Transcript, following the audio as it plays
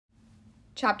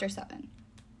Chapter 7.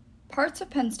 Parts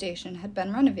of Penn Station had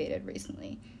been renovated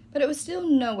recently, but it was still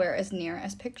nowhere as near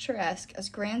as picturesque as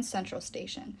Grand Central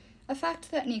Station, a fact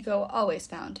that Nico always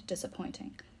found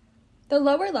disappointing. The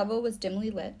lower level was dimly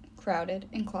lit, crowded,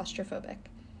 and claustrophobic.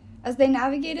 As they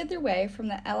navigated their way from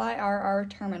the LIRR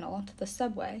terminal to the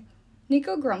subway,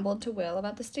 Nico grumbled to Will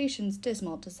about the station's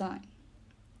dismal design.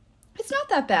 "It's not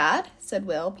that bad," said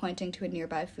Will, pointing to a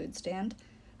nearby food stand.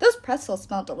 "Those pretzels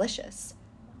smell delicious."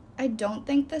 "I don't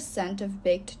think the scent of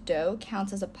baked dough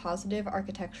counts as a positive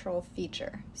architectural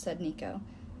feature," said Nico.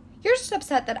 "You're just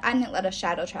upset that I didn't let us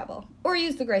shadow travel, or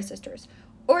use the Grey Sisters,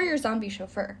 or your zombie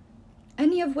chauffeur.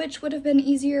 Any of which would have been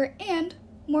easier and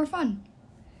more fun."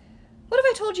 "What have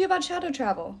I told you about shadow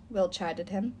travel?" Will chided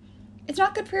him. "It's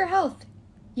not good for your health.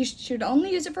 You should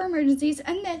only use it for emergencies,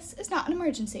 and this is not an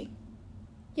emergency.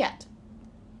 Yet."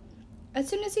 As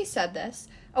soon as he said this,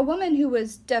 a woman who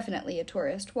was definitely a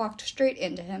tourist walked straight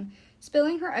into him,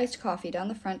 spilling her iced coffee down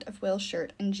the front of Will's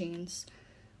shirt and jeans.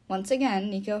 Once again,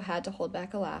 Nico had to hold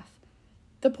back a laugh.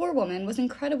 The poor woman was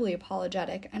incredibly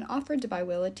apologetic and offered to buy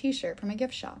Will a t-shirt from a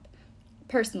gift shop.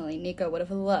 Personally, Nico would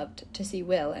have loved to see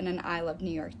Will in an I Love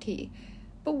New York tee,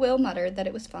 but Will muttered that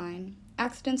it was fine,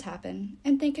 accidents happen,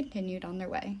 and they continued on their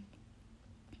way.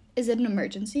 "Is it an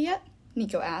emergency yet?"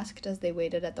 Nico asked as they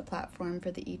waited at the platform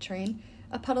for the E-train,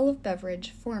 a puddle of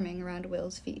beverage forming around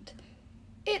Will's feet.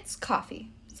 "It's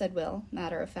coffee," said Will,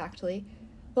 matter-of-factly.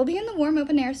 "We'll be in the warm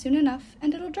open air soon enough,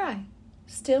 and it'll dry.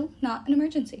 Still not an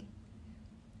emergency."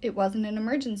 It wasn't an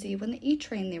emergency when the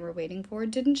E-train they were waiting for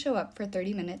didn't show up for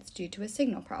 30 minutes due to a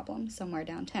signal problem somewhere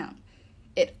downtown.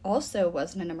 It also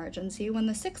wasn't an emergency when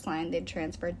the 6th line they'd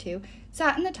transferred to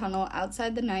sat in the tunnel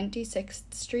outside the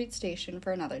 96th Street station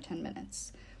for another 10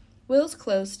 minutes. Will's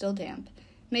clothes still damp,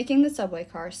 making the subway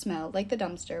car smell like the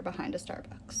dumpster behind a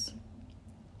Starbucks.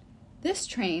 "This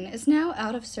train is now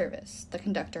out of service," the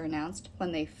conductor announced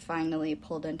when they finally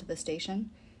pulled into the station.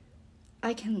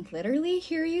 "I can literally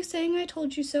hear you saying I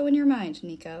told you so in your mind,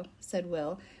 Nico," said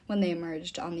Will when they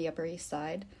emerged on the Upper East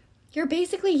Side. "You're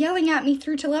basically yelling at me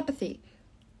through telepathy."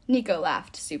 Nico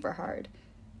laughed super hard.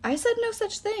 "I said no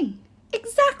such thing."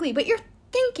 "Exactly, but you're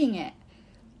thinking it."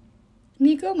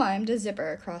 Nico mimed a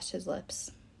zipper across his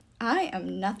lips. "I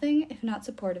am nothing if not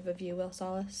supportive of you, Will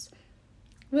Solace."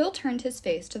 Will turned his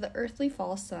face to the early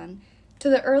fall sun,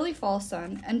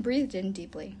 and breathed in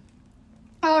deeply.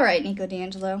 "All right, Nico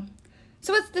D'Angelo.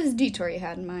 So what's this detour you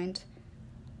had in mind?"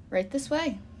 "Right this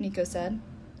way," Nico said.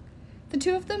 The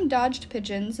two of them dodged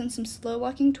pigeons and some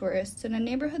slow-walking tourists in a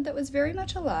neighborhood that was very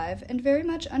much alive and very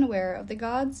much unaware of the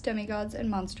gods, demigods, and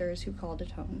monsters who called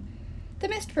it home. The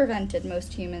mist prevented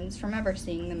most humans from ever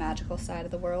seeing the magical side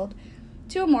of the world.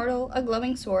 To a mortal, a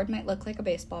glowing sword might look like a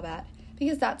baseball bat,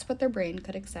 because that's what their brain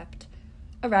could accept.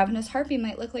 A ravenous harpy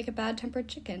might look like a bad-tempered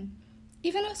chicken.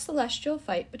 Even a celestial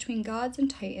fight between gods and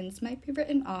titans might be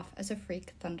written off as a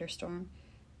freak thunderstorm.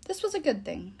 This was a good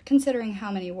thing, considering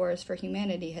how many wars for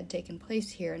humanity had taken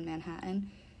place here in Manhattan.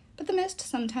 But the mist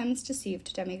sometimes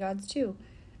deceived demigods too,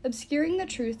 obscuring the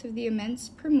truth of the immense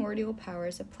primordial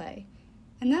powers at play.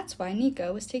 And that's why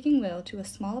Nico was taking Will to a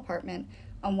small apartment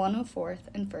on 104th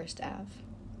and 1st Ave.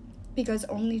 Because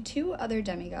only 2 other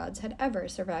demigods had ever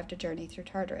survived a journey through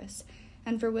Tartarus,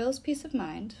 and for Will's peace of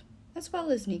mind, as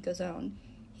well as Nico's own,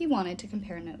 he wanted to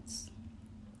compare notes.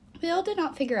 Will did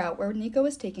not figure out where Nico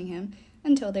was taking him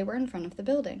until they were in front of the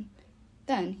building.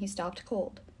 Then he stopped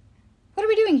cold. "What are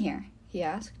we doing here?" he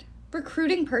asked.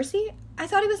 "Recruiting Percy? I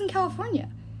thought he was in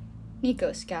California."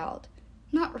 Nico scowled.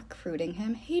 "Not recruiting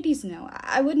him. Hades, no.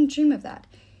 I wouldn't dream of that.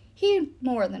 He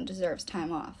more than deserves time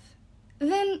off."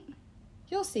 "Then,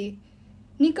 you'll see."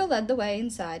 Nico led the way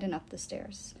inside and up the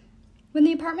stairs. When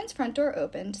the apartment's front door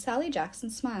opened, Sally Jackson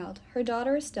smiled, her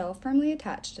daughter Estelle firmly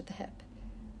attached at the hip.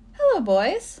 "Hello,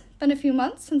 boys. Been a few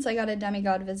months since I got a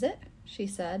demigod visit," she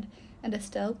said, and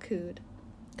Estelle cooed.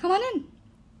 "Come on in."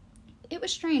 It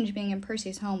was strange being in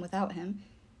Percy's home without him.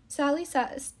 Sally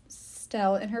sat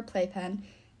Estelle in her playpen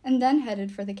and then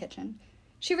headed for the kitchen.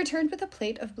 She returned with a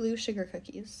plate of blue sugar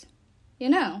cookies. "You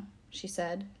know," she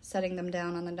said, setting them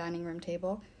down on the dining room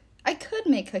table, "I could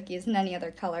make cookies in any other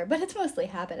color, but it's mostly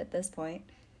habit at this point."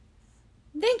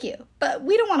 "Thank you, but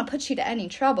we don't want to put you to any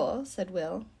trouble," said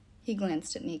Will. He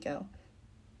glanced at Nico.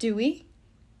 "Do we?"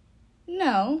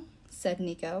 "No," said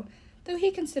Nico, though he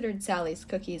considered Sally's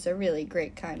cookies a really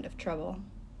great kind of trouble.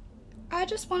 "I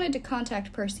just wanted to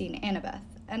contact Percy and Annabeth,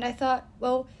 and I thought,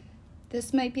 well,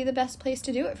 this might be the best place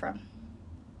to do it from."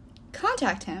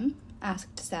 "Contact him?"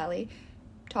 asked Sally,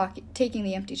 taking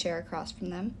the empty chair across from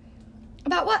them.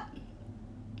 "About what?"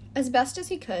 As best as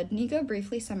he could, Nico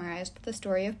briefly summarized the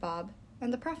story of Bob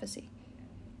and the prophecy.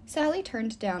 Sally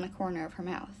turned down a corner of her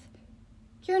mouth.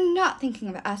 You're not thinking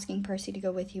of asking Percy to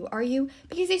go with you, are you?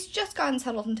 Because he's just gotten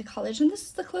settled into college, and this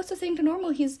is the closest thing to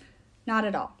normal he's... Not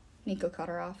at all, Nico cut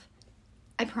her off.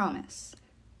 I promise.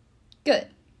 Good.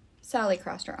 Sally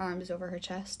crossed her arms over her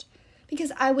chest.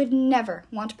 Because I would never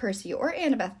want Percy or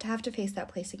Annabeth to have to face that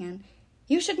place again.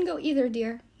 You shouldn't go either,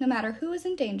 dear, no matter who is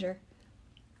in danger.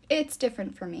 It's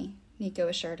different for me, Nico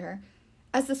assured her.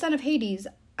 As the son of Hades,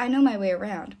 I know my way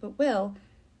around, but Will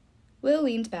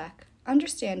leaned back,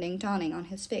 understanding dawning on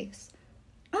his face.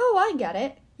 Oh, I get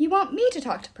it. You want me to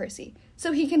talk to Percy,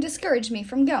 so he can discourage me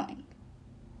from going.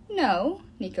 No,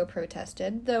 Nico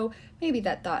protested, though maybe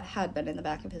that thought had been in the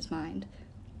back of his mind.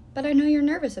 But I know you're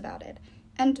nervous about it,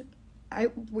 and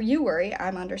you worry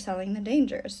I'm underselling the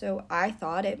danger, so I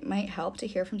thought it might help to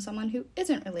hear from someone who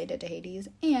isn't related to Hades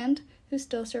and who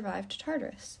still survived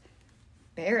Tartarus.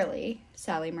 Barely,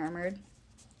 Sally murmured.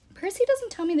 Percy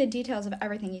doesn't tell me the details of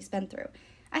everything he's been through.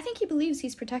 I think he believes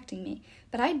he's protecting me,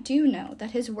 but I do know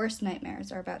that his worst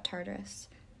nightmares are about Tartarus.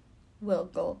 Will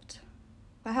gulped.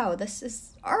 Wow, this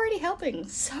is already helping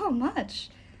so much.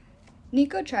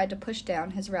 Nico tried to push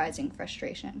down his rising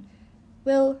frustration.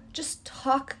 Will, just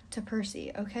talk to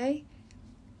Percy, okay?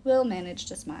 Will managed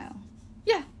to smile.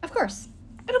 Yeah, of course.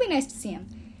 It'll be nice to see him.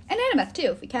 And Annabeth, too,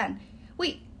 if we can.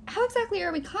 Wait, how exactly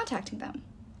are we contacting them?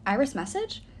 Iris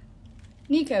message?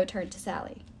 Nico turned to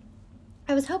Sally.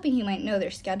 I was hoping you might know their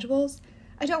schedules.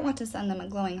 I don't want to send them a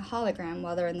glowing hologram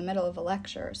while they're in the middle of a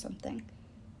lecture or something.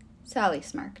 Sally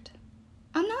smirked.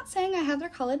 I'm not saying I have their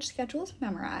college schedules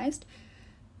memorized,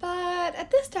 but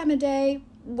at this time of day,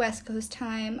 West Coast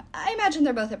time, I imagine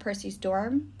they're both at Percy's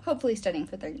dorm, hopefully studying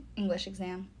for their English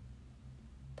exam.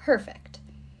 Perfect.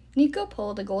 Nico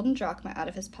pulled a golden drachma out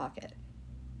of his pocket.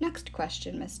 Next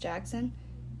question, Miss Jackson.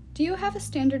 Do you have a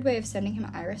standard way of sending him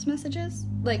Iris messages?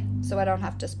 Like, so I don't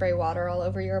have to spray water all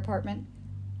over your apartment?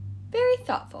 Very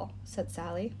thoughtful, said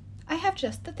Sally. I have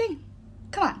just the thing.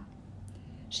 Come on.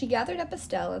 She gathered up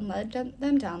Estelle and led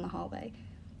them down the hallway,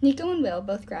 Nico and Will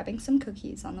both grabbing some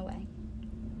cookies on the way.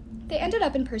 They ended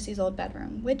up in Percy's old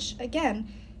bedroom, which,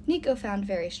 again, Nico found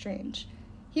very strange.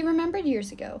 He remembered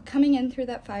years ago, coming in through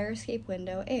that fire escape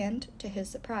window and, to his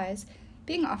surprise,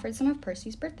 being offered some of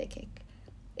Percy's birthday cake.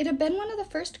 It had been one of the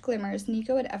first glimmers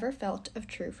Nico had ever felt of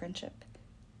true friendship.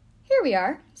 Here we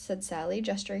are, said Sally,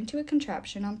 gesturing to a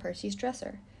contraption on Percy's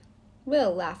dresser.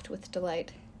 Will laughed with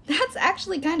delight. That's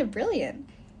actually kind of brilliant.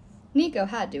 Nico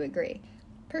had to agree.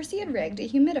 Percy had rigged a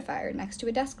humidifier next to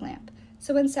a desk lamp,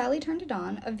 so when Sally turned it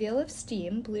on, a veil of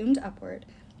steam bloomed upward,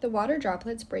 the water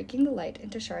droplets breaking the light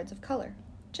into shards of color.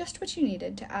 Just what you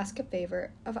needed to ask a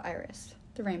favor of Iris,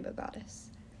 the rainbow goddess.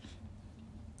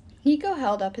 Nico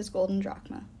held up his golden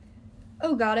drachma.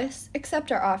 "O goddess, accept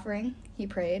our offering," he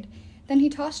prayed. Then he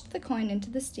tossed the coin into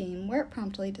the steam, where it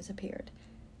promptly disappeared.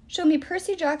 "Show me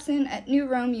Percy Jackson at New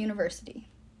Rome University."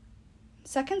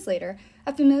 Seconds later,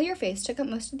 a familiar face took up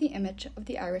most of the image of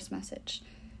the Iris message.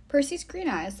 Percy's green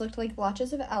eyes looked like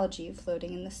blotches of algae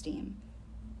floating in the steam.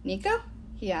 "Nico?"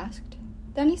 he asked.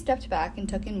 Then he stepped back and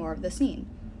took in more of the scene.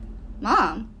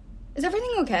 "Mom, is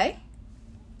everything okay?"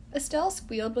 Estelle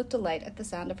squealed with delight at the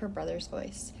sound of her brother's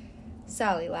voice.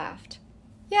 Sally laughed.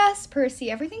 "Yes,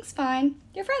 Percy, everything's fine.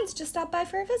 Your friends just stopped by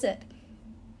for a visit."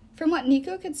 From what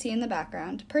Nico could see in the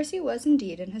background, Percy was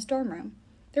indeed in his dorm room.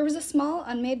 There was a small,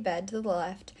 unmade bed to the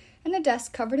left, and a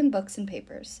desk covered in books and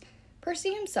papers.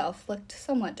 Percy himself looked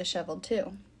somewhat disheveled,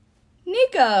 too.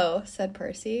 "Nico," said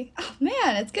Percy. "Oh,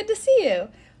 man, it's good to see you."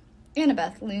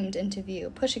 Annabeth loomed into view,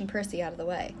 pushing Percy out of the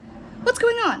way. "What's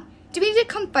going on? Do we need to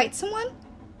come fight someone?"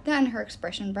 Then her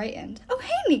expression brightened. "Oh,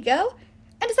 hey, Nico.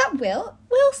 And is that Will?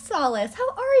 Will Solace, how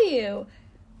are you?"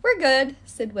 "We're good,"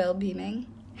 said Will, beaming.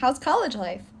 "How's college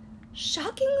life?"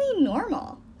 "Shockingly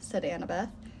normal," said Annabeth.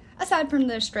 "Aside from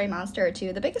the stray monster or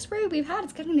two, the biggest worry we've had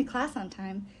is getting to class on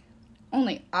time."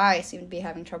 "Only I seem to be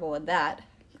having trouble with that,"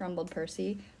 grumbled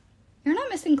Percy. "You're not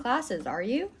missing classes, are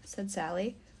you?" said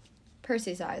Sally.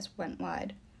 Percy's eyes went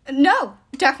wide. "No,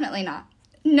 definitely not.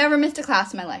 Never missed a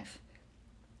class in my life."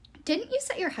 "Didn't you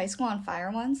set your high school on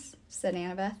fire once?" said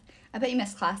Annabeth. "I bet you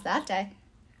missed class that day."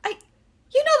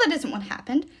 You know that isn't what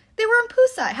happened. They were in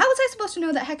poolside. How was I supposed to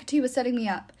know that Hecate was setting me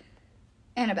up?"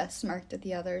 Annabeth smirked at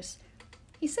the others.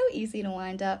 "He's so easy to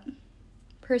wind up."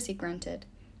 Percy grunted.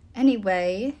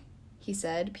 "Anyway," he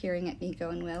said, peering at Nico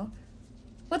and Will.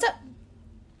 "What's up?"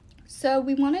 "So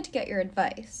we wanted to get your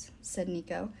advice," said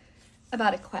Nico,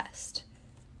 "about a quest."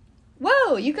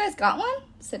 "Whoa, you guys got one?"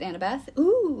 said Annabeth.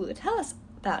 "Ooh, tell us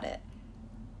about it."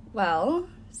 "Well,"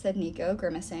 said Nico,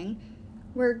 grimacing,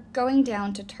 "we're going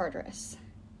down to Tartarus."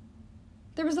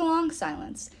 There was a long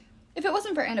silence. If it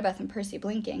wasn't for Annabeth and Percy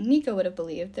blinking, Nico would have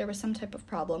believed there was some type of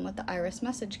problem with the iris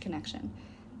message connection.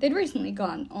 They'd recently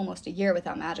gone almost a year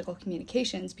without magical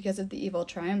communications because of the evil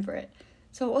triumvirate,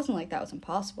 so it wasn't like that was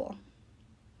impossible.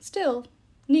 Still,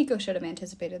 Nico should have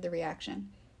anticipated the reaction.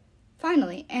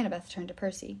 Finally, Annabeth turned to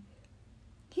Percy.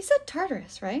 He said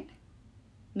Tartarus, right?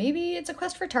 Maybe it's a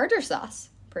quest for tartar sauce,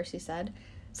 Percy said.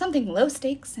 Something low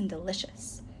stakes and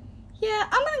delicious. Yeah,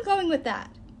 I'm going with that.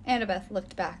 Annabeth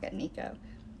looked back at Nico.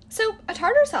 So, a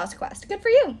tartar sauce quest. Good for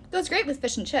you. Goes great with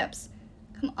fish and chips.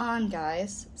 Come on,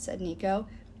 guys, said Nico.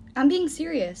 I'm being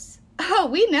serious. Oh,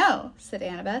 we know, said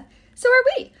Annabeth. So are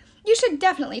we. You should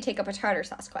definitely take up a tartar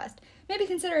sauce quest. Maybe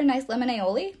consider a nice lemon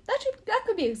aioli. That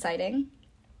could be exciting.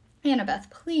 Annabeth,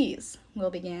 please,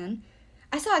 Will began.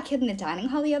 I saw a kid in the dining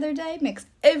hall the other day mix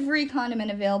every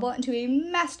condiment available into a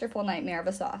masterful nightmare of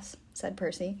a sauce, said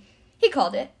Percy. He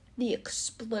called it the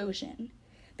explosion.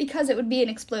 Because it would be an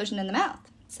explosion in the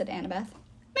mouth, said Annabeth.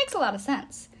 Makes a lot of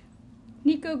sense.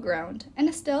 Nico groaned, and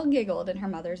Estelle giggled in her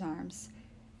mother's arms.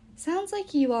 Sounds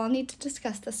like you all need to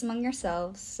discuss this among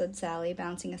yourselves, said Sally,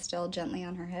 bouncing Estelle gently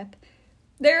on her hip.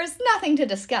 There's nothing to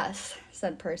discuss,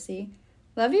 said Percy.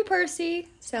 Love you, Percy,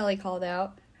 Sally called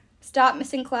out. Stop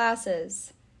missing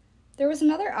classes. There was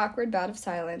another awkward bout of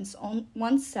silence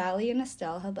once Sally and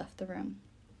Estelle had left the room.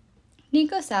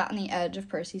 Nico sat on the edge of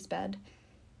Percy's bed.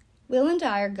 Will and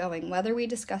I are going whether we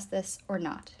discuss this or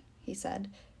not, he said.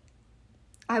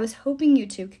 I was hoping you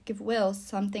two could give Will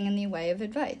something in the way of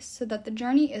advice so that the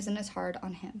journey isn't as hard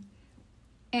on him.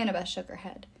 Annabeth shook her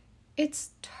head.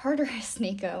 It's Tartarus,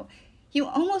 Nico. You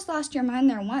almost lost your mind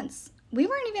there once. We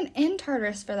weren't even in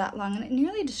Tartarus for that long, and it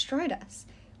nearly destroyed us.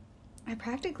 I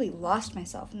practically lost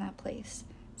myself in that place,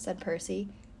 said Percy.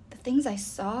 The things I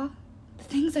saw, the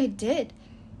things I did.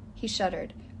 He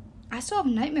shuddered. I still have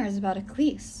nightmares about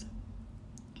Eclise.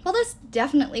 Well, this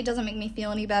definitely doesn't make me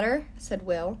feel any better, said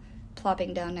Will,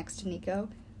 plopping down next to Nico.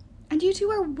 And you two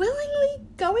are willingly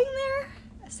going there?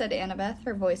 Said Annabeth,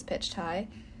 her voice pitched high.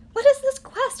 What is this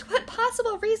quest? What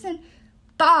possible reason?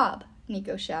 Bob,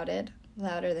 Nico shouted,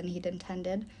 louder than he'd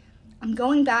intended. I'm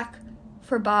going back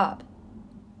for Bob.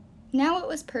 Now it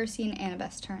was Percy and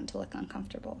Annabeth's turn to look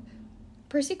uncomfortable.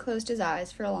 Percy closed his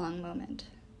eyes for a long moment.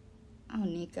 Oh,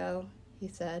 Nico, he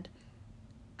said.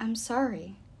 I'm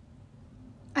sorry.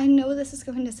 I know this is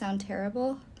going to sound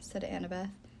terrible, said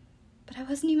Annabeth, but I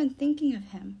wasn't even thinking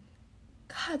of him.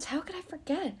 Gods, how could I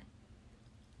forget?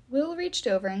 Will reached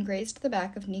over and grazed the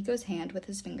back of Nico's hand with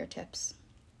his fingertips.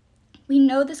 We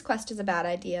know this quest is a bad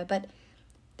idea, but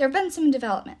there have been some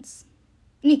developments.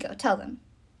 Nico, tell them.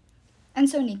 And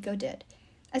so Nico did,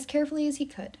 as carefully as he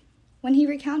could. When he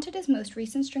recounted his most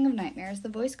recent string of nightmares, the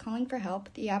voice calling for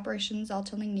help, the apparitions all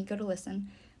telling Nico to listen,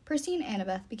 Percy and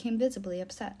Annabeth became visibly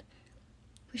upset.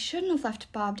 We shouldn't have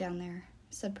left Bob down there,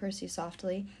 said Percy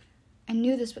softly. I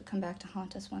knew this would come back to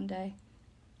haunt us one day.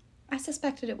 I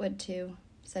suspected it would too,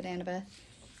 said Annabeth.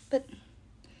 But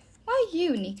why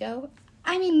you, Nico?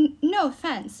 I mean, no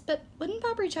offense, but wouldn't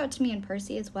Bob reach out to me and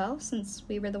Percy as well, since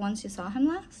we were the ones who saw him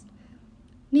last?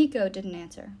 Nico didn't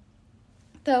answer,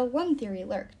 though one theory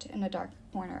lurked in a dark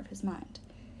corner of his mind.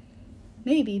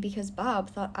 Maybe because Bob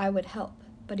thought I would help,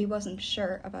 but he wasn't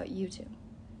sure about you two.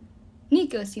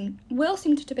 Will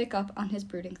seemed to pick up on his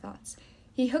brooding thoughts.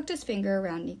 He hooked his finger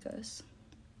around Nico's.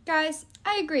 Guys,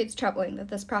 I agree it's troubling that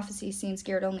this prophecy seems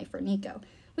geared only for Nico.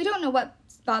 We don't know what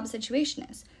Bob's situation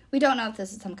is. We don't know if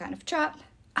this is some kind of trap.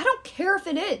 I don't care if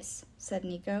it is, said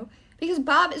Nico, because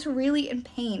Bob is really in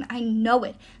pain. I know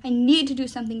it. I need to do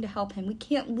something to help him. We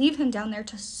can't leave him down there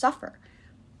to suffer.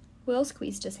 Will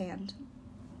squeezed his hand.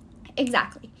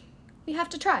 Exactly. We have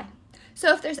to try.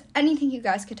 So if there's anything you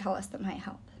guys could tell us that might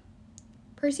help.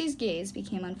 Percy's gaze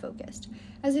became unfocused,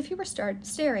 as if he were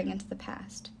staring into the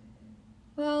past.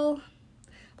 Well,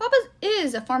 Bob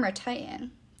is a former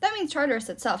Titan. That means Tartarus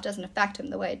itself doesn't affect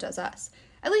him the way it does us.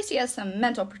 At least he has some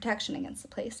mental protection against the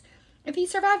place. If he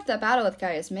survived the battle with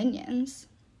Gaia's minions...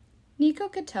 Nico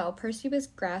could tell Percy was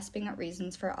grasping at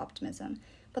reasons for optimism,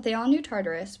 but they all knew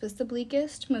Tartarus was the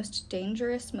bleakest, most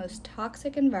dangerous, most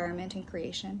toxic environment in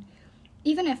creation.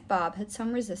 Even if Bob had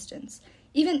some resistance,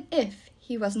 even if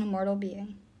he wasn't a mortal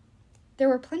being. There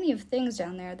were plenty of things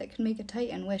down there that could make a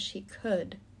Titan wish he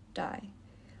could die.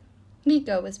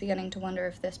 Nico was beginning to wonder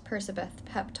if this Perciveth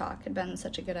pep talk had been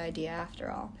such a good idea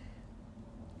after all.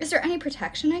 Is there any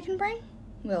protection I can bring?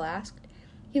 Will asked.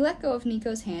 He let go of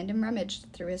Nico's hand and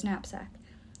rummaged through his knapsack.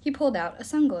 He pulled out a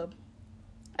sun globe.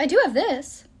 I do have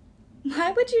this.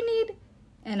 Why would you need...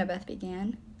 Annabeth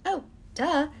began. Oh,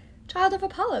 duh. Child of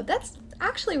Apollo. That's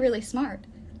actually really smart.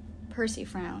 Percy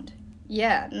frowned.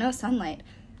 Yeah, no sunlight.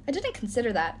 I didn't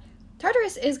consider that.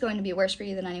 Tartarus is going to be worse for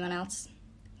you than anyone else.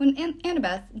 When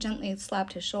Annabeth gently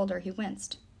slapped his shoulder, he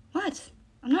winced. What?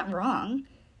 I'm not wrong.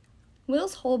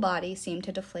 Will's whole body seemed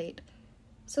to deflate.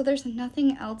 So there's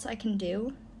nothing else I can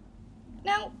do?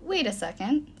 Now, wait a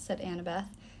second, said Annabeth.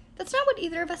 That's not what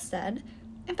either of us said.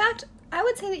 In fact, I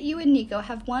would say that you and Nico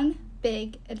have one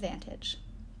big advantage.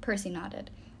 Percy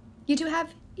nodded. You two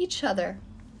have each other.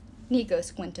 Nico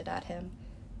squinted at him.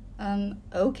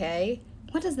 Okay.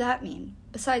 What does that mean,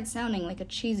 besides sounding like a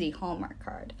cheesy Hallmark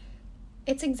card?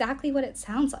 It's exactly what it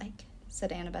sounds like,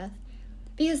 said Annabeth,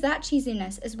 because that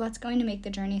cheesiness is what's going to make the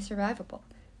journey survivable.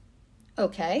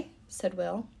 Okay, said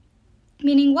Will.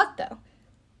 Meaning what, though?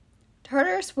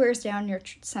 Tartarus wears down your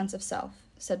sense of self,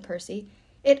 said Percy.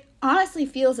 It honestly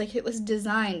feels like it was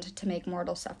designed to make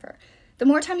mortals suffer. The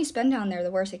more time you spend down there,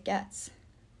 the worse it gets.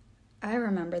 I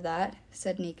remember that,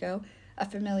 said Nico, a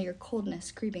familiar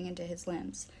coldness creeping into his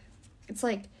limbs. It's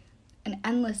like an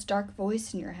endless dark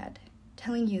voice in your head,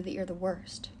 telling you that you're the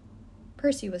worst.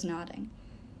 Percy was nodding.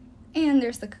 And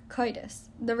there's the Cocytus,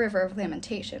 the River of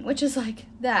Lamentation, which is like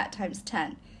that times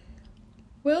 10.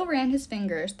 Will ran his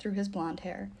fingers through his blonde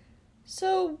hair.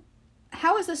 So,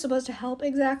 how is this supposed to help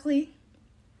exactly?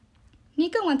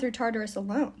 Nico went through Tartarus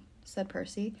alone, said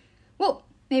Percy. Well,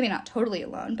 maybe not totally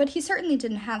alone, but he certainly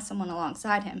didn't have someone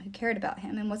alongside him who cared about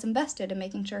him and was invested in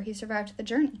making sure he survived the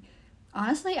journey.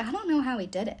 Honestly, I don't know how he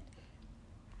did it.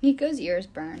 Nico's ears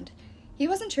burned. He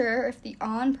wasn't sure if the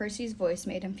awe in Percy's voice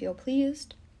made him feel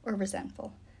pleased or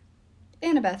resentful.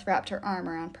 Annabeth wrapped her arm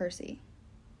around Percy.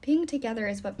 Being together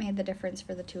is what made the difference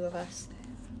for the two of us.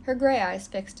 Her gray eyes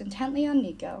fixed intently on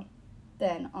Nico,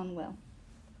 then on Will.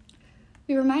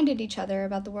 We reminded each other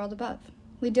about the world above.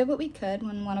 We did what we could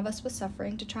when one of us was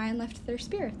suffering to try and lift their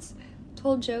spirits.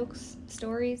 Told jokes,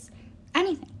 stories,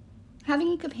 anything.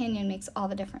 Having a companion makes all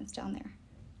the difference down there.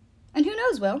 And who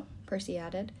knows, Will, Percy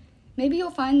added. Maybe you'll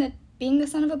find that being the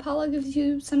son of Apollo gives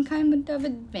you some kind of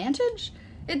advantage.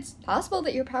 It's possible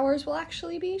that your powers will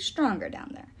actually be stronger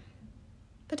down there.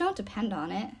 But don't depend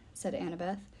on it, said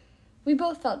Annabeth. We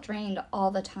both felt drained all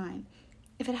the time.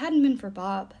 If it hadn't been for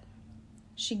Bob.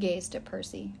 She gazed at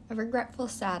Percy, a regretful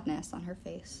sadness on her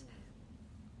face.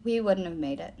 We wouldn't have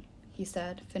made it, he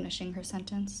said, finishing her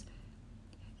sentence.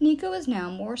 Nico was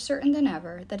now more certain than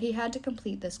ever that he had to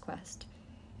complete this quest.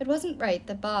 It wasn't right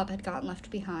that Bob had gotten left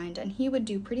behind, and he would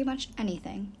do pretty much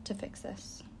anything to fix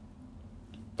this.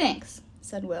 Thanks,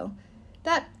 said Will.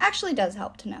 That actually does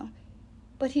help to know.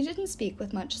 But he didn't speak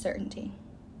with much certainty.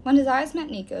 When his eyes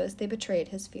met Nico's, they betrayed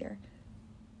his fear.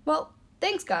 Well,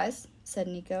 thanks, guys, said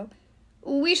Nico.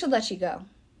 We should let you go.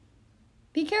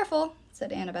 Be careful,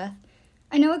 said Annabeth.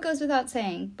 I know it goes without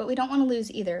saying, but we don't want to lose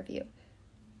either of you.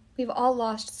 We've all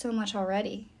lost so much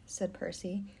already, said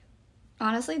Percy.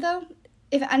 Honestly, though,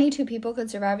 if any two people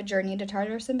could survive a journey to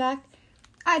Tartarus and back,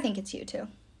 I think it's you two.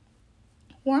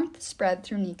 Warmth spread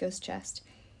through Nico's chest.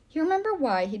 He remembered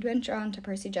why he'd been drawn to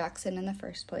Percy Jackson in the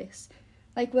first place.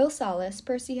 Like Will Salas,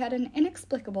 Percy had an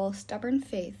inexplicable, stubborn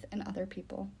faith in other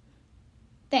people.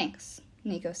 Thanks,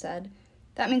 Nico said.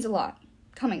 That means a lot,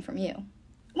 coming from you.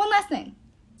 One last thing,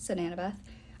 said Annabeth.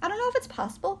 I don't know if it's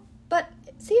possible, but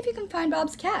see if you can find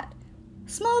Bob's cat.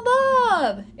 Small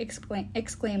Bob!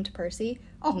 Exclaimed Percy.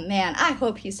 Oh man, I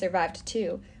hope he survived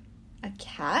too. A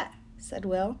cat? Said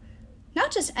Will.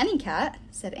 Not just any cat,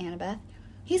 said Annabeth.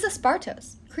 He's a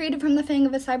Spartos, created from the fang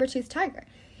of a saber-toothed tiger.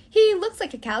 He looks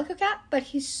like a calico cat, but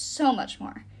he's so much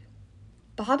more.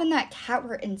 Bob and that cat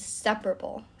were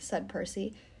inseparable, said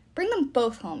Percy. Bring them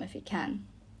both home if you can.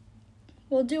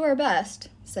 We'll do our best,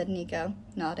 said Nico,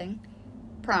 nodding.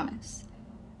 Promise.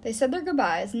 They said their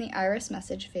goodbyes, and the iris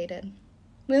message faded.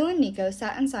 Will and Nico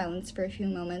sat in silence for a few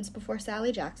moments before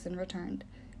Sally Jackson returned.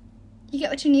 You get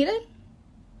what you needed?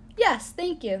 Yes,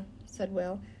 thank you, said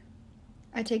Will.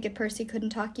 I take it Percy couldn't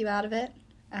talk you out of it?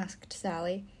 Asked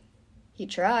Sally. He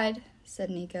tried, said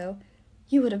Nico.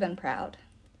 You would have been proud.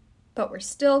 But we're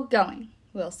still going,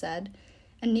 Will said,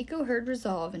 and Nico heard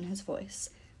resolve in his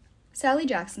voice. Sally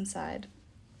Jackson sighed.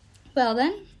 Well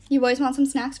then, you boys want some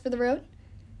snacks for the road?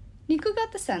 Nico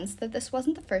got the sense that this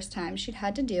wasn't the first time she'd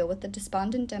had to deal with the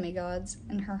despondent demigods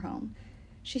in her home.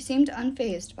 She seemed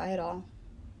unfazed by it all.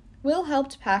 Will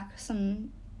helped her pack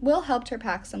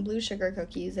some blue sugar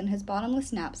cookies in his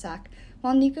bottomless knapsack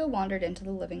while Nico wandered into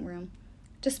the living room.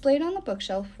 Displayed on the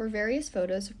bookshelf were various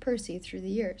photos of Percy through the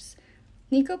years.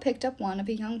 Nico picked up one of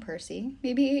a young Percy,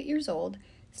 maybe 8 years old,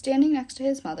 standing next to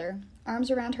his mother, arms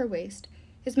around her waist,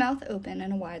 his mouth open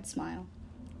in a wide smile.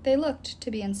 They looked to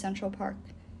be in Central Park,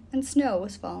 and snow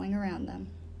was falling around them.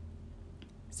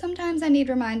 Sometimes I need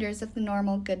reminders of the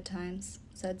normal good times,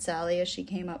 said Sally as she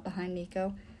came up behind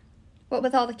Nico. What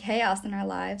with all the chaos in our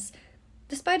lives,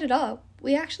 Despite it all,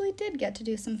 we actually did get to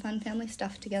do some fun family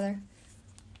stuff together.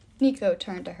 Nico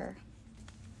turned to her.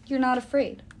 You're not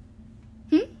afraid?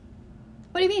 What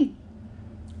do you mean?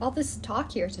 All this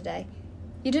talk here today.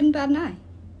 You didn't bat an eye.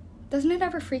 Doesn't it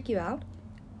ever freak you out?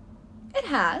 It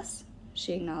has,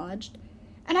 she acknowledged.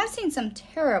 And I've seen some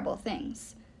terrible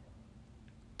things.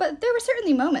 But there were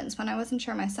certainly moments when I wasn't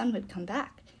sure my son would come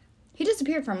back. He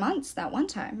disappeared for months that one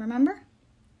time, remember?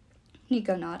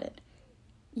 Nico nodded.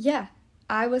 Yeah,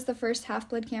 I was the first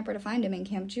half-blood camper to find him in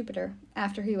Camp Jupiter,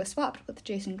 after he was swapped with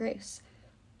Jason Grace.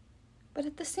 But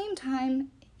at the same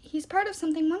time, he's part of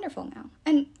something wonderful now,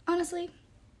 and honestly,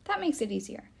 that makes it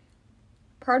easier.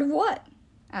 Part of what?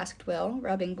 Asked Will,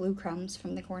 rubbing blue crumbs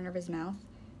from the corner of his mouth.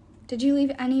 Did you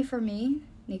leave any for me?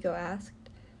 Nico asked.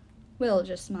 Will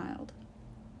just smiled.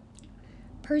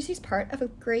 Percy's part of a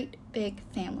great big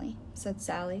family, said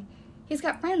Sally. He's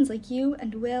got friends like you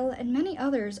and Will and many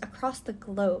others across the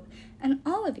globe, and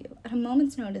all of you, at a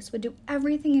moment's notice, would do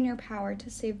everything in your power to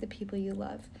save the people you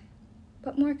love.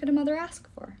 What more could a mother ask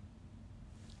for?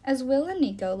 As Will and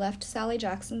Nico left Sally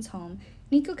Jackson's home,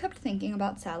 Nico kept thinking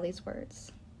about Sally's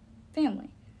words. Family.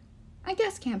 I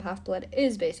guess Camp Half-Blood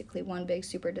is basically one big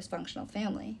super dysfunctional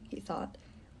family, he thought.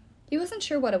 He wasn't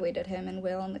sure what awaited him and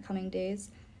Will in the coming days,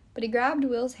 but he grabbed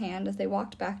Will's hand as they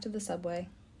walked back to the subway.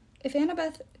 If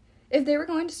they were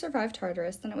going to survive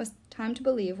Tartarus, then it was time to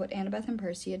believe what Annabeth and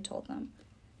Percy had told them.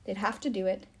 They'd have to do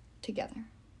it together.